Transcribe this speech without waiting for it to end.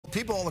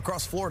People all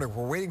across Florida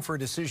were waiting for a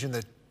decision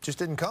that just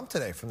didn't come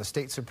today from the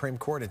state Supreme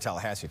Court in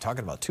Tallahassee,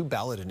 talking about two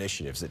ballot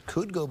initiatives that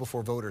could go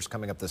before voters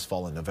coming up this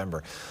fall in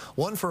November.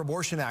 One for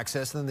abortion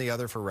access and then the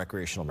other for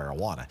recreational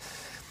marijuana.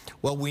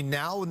 Well, we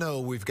now know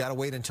we've got to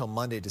wait until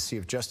Monday to see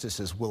if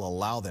justices will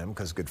allow them,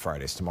 because Good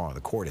Friday's tomorrow.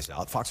 The court is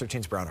out. Fox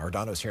 13's Brown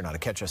Hardano's here now to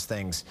catch us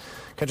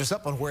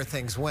up on where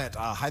things went.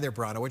 Hi there,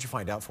 Brown. What'd you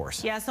find out for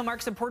us? Yeah, so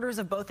Mark, supporters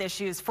of both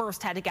issues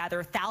first had to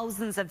gather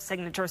thousands of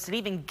signatures to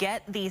even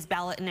get these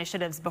ballot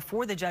initiatives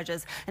before the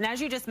judges. And as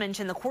you just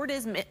mentioned, the court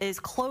is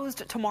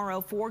closed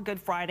tomorrow for Good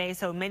Friday,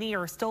 so many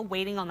are still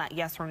waiting on that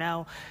yes or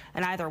no.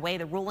 And either way,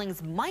 the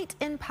rulings might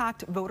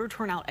impact voter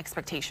turnout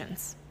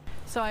expectations.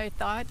 So I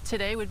thought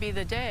today would be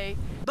the day.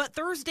 But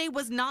Thursday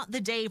was not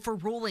the day for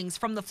rulings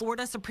from the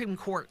Florida Supreme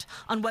Court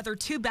on whether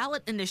two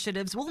ballot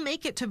initiatives will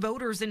make it to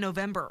voters in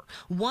November.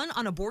 One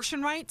on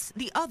abortion rights,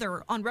 the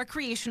other on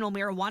recreational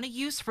marijuana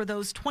use for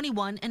those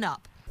 21 and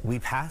up. We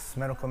passed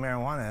medical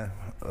marijuana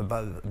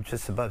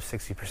just above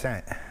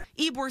 60%.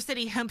 Ybor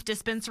City hemp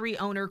dispensary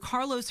owner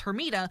Carlos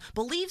Hermida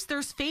believes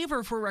there's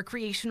favor for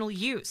recreational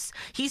use.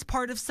 He's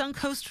part of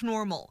Suncoast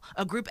Normal,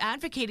 a group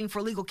advocating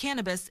for legal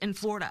cannabis in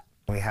Florida.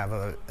 We have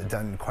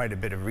done quite a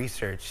bit of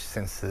research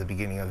since the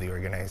beginning of the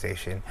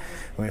organization.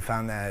 And we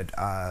found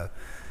that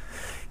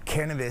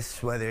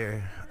cannabis,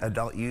 whether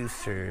adult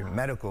use or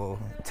medical,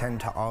 tend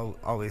to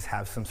always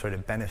have some sort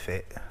of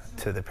benefit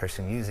to the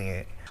person using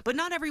it. But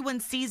not everyone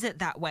sees it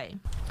that way.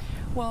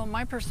 Well,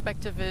 my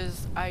perspective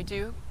is I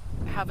do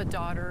have a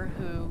daughter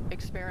who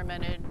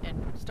experimented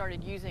and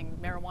started using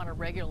marijuana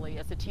regularly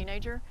as a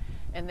teenager,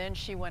 and then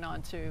she went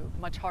on to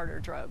much harder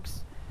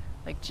drugs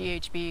like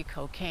GHB,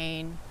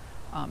 cocaine,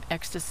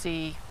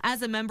 ecstasy.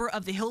 As a member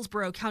of the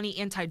Hillsborough County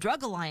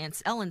Anti-Drug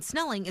Alliance, Ellen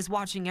Snelling is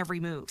watching every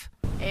move.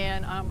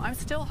 And I'm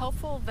still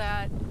hopeful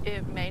that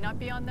it may not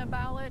be on the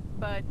ballot,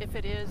 but if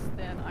it is,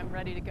 then I'm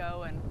ready to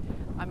go, and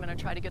I'm going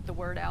to try to get the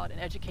word out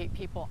and educate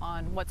people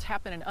on what's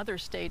happened in other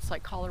states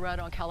like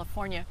Colorado and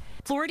California.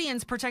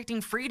 Floridians Protecting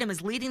Freedom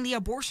is leading the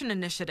abortion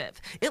initiative.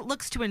 It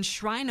looks to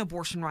enshrine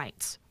abortion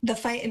rights. The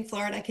fight in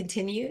Florida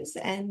continues,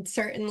 and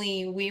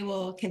certainly we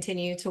will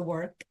continue to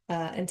work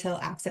until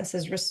access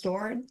is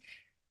restored,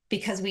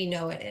 because we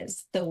know it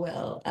is the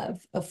will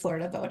of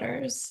Florida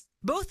voters.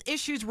 Both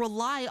issues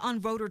rely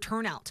on voter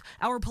turnout.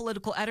 Our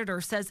political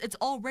editor says it's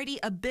already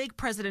a big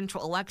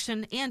presidential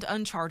election and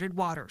uncharted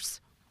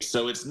waters.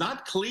 So it's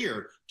not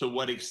clear to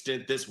what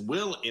extent this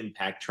will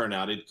impact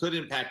turnout. It could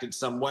impact it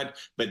somewhat,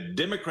 but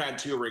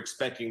Democrats who are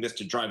expecting this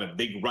to drive a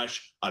big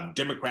rush of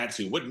Democrats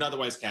who wouldn't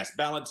otherwise cast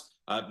ballots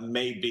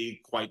may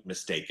be quite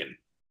mistaken.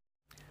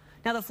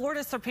 Now, the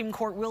Florida Supreme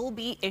Court will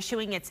be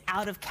issuing its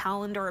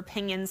out-of-calendar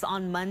opinions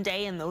on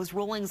Monday, and those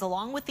rulings,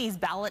 along with these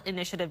ballot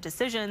initiative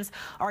decisions,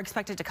 are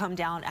expected to come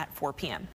down at 4 p.m.